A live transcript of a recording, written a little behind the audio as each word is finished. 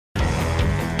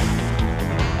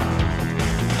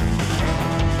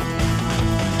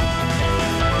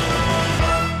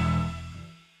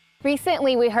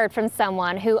Recently, we heard from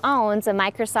someone who owns a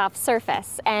Microsoft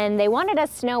Surface, and they wanted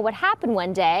us to know what happened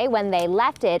one day when they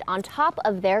left it on top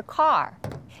of their car.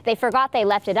 They forgot they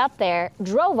left it up there,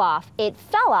 drove off, it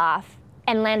fell off,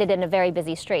 and landed in a very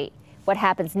busy street. What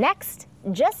happens next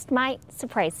just might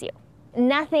surprise you.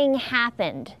 Nothing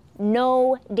happened,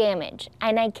 no damage,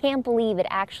 and I can't believe it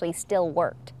actually still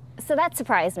worked. So that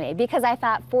surprised me because I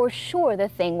thought for sure the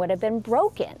thing would have been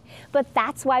broken. But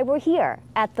that's why we're here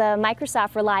at the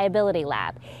Microsoft Reliability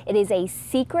Lab. It is a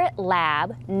secret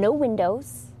lab, no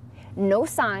windows, no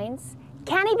signs,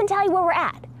 can't even tell you where we're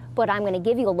at. But I'm going to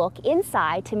give you a look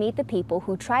inside to meet the people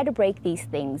who try to break these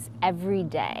things every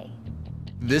day.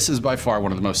 This is by far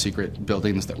one of the most secret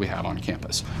buildings that we have on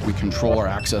campus. We control our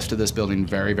access to this building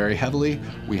very, very heavily.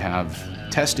 We have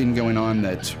testing going on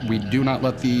that we do not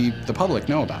let the public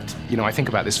know about. You know, I think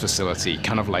about this facility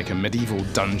kind of like a medieval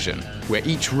dungeon, where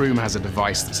each room has a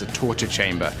device that's a torture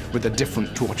chamber with a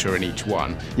different torture in each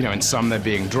one. You know, in some they're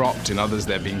being dropped, in others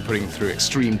they're being put through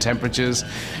extreme temperatures.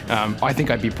 I think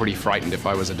I'd be pretty frightened if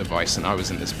I was a device and I was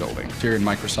in this building. Here in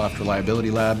Microsoft Reliability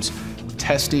Labs,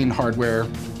 testing hardware,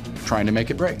 trying to make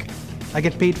it break. I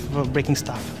get paid for breaking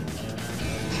stuff.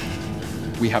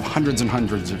 We have hundreds and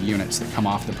hundreds of units that come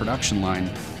off the production line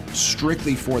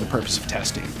strictly for the purpose of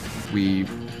testing. We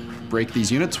break these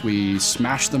units, we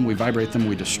smash them, we vibrate them,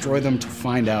 we destroy them to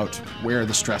find out where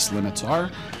the stress limits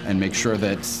are and make sure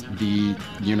that the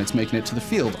units making it to the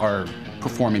field are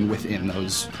performing within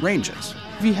those ranges.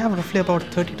 We have roughly about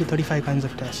 30 to 35 kinds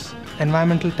of tests.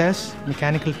 Environmental tests,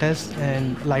 mechanical tests,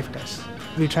 and life tests.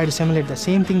 We try to simulate the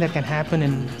same thing that can happen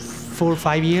in 4 or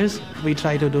 5 years. We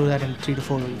try to do that in 3 to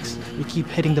 4 weeks. We keep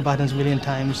hitting the buttons a million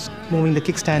times, moving the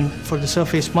kickstand for the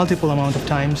surface multiple amount of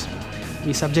times.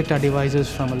 We subject our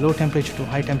devices from a low temperature to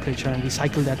high temperature, and we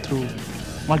cycle that through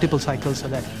multiple cycles so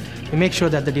that we make sure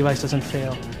that the device doesn't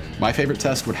fail. My favorite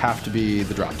test would have to be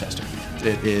the drop testing.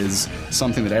 It is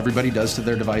something that everybody does to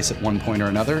their device at one point or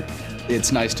another.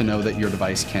 It's nice to know that your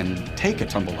device can take a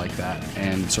tumble like that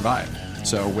and survive.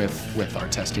 So with our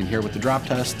testing here with the drop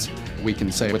tests, we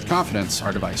can say with confidence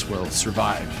our device will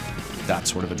survive that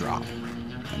sort of a drop.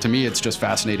 And to me, it's just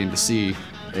fascinating to see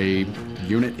a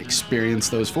unit experience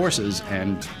those forces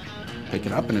and pick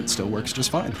it up and it still works just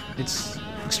fine. It's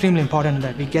extremely important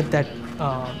that we get that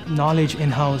knowledge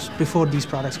in-house before these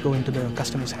products go into the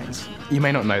customer's hands. You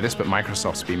may not know this, but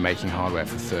Microsoft's been making hardware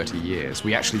for 30 years.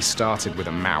 We actually started with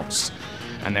a mouse,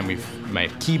 and then we've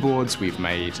made keyboards, we've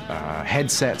made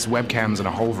headsets, webcams, and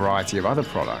a whole variety of other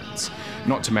products,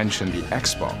 not to mention the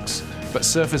Xbox. But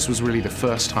Surface was really the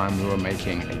first time we were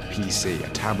making a PC, a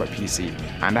tablet PC,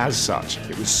 and as such,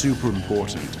 it was super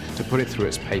important to put it through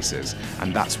its paces,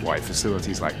 and that's why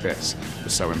facilities like this were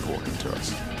so important to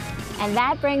us. And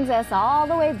that brings us all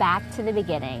the way back to the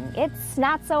beginning. It's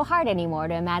not so hard anymore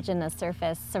to imagine the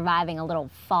Surface surviving a little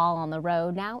fall on the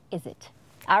road now, is it?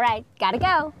 All right, gotta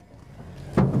go.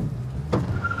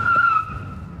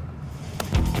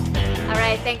 All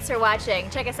right, thanks for watching.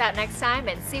 Check us out next time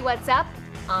and see what's up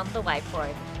on the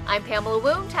whiteboard. I'm Pamela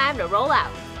Wu, time to roll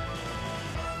out.